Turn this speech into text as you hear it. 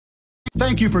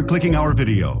Thank you for clicking our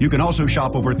video. You can also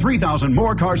shop over 3,000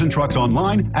 more cars and trucks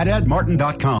online at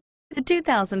edmartin.com. The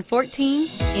 2014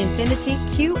 INFINITI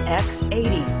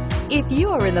QX80. If you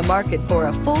are in the market for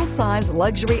a full-size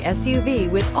luxury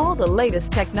SUV with all the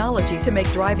latest technology to make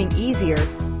driving easier,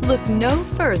 look no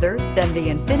further than the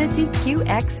INFINITI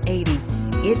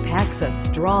QX80. It packs a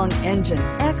strong engine,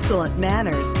 excellent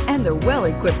manners, and a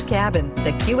well-equipped cabin.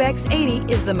 The QX80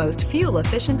 is the most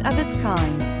fuel-efficient of its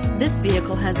kind. This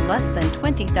vehicle has less than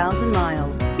 20,000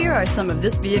 miles. Here are some of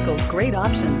this vehicle's great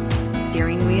options: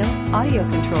 steering wheel audio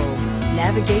controls,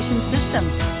 navigation system,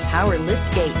 power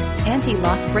liftgate,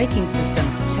 anti-lock braking system,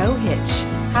 tow hitch,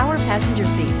 power passenger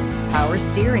seat, power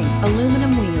steering,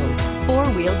 aluminum wheels,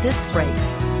 four-wheel disc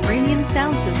brakes, premium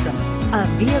sound system. A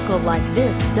vehicle like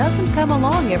this doesn't come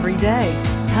along every day.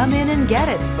 Come in and get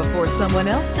it before someone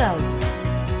else does.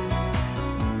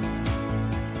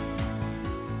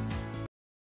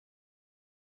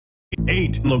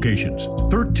 Eight locations,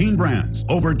 13 brands,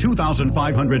 over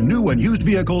 2,500 new and used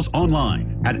vehicles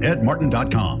online at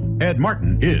edmartin.com. Ed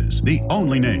Martin is the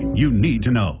only name you need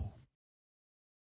to know.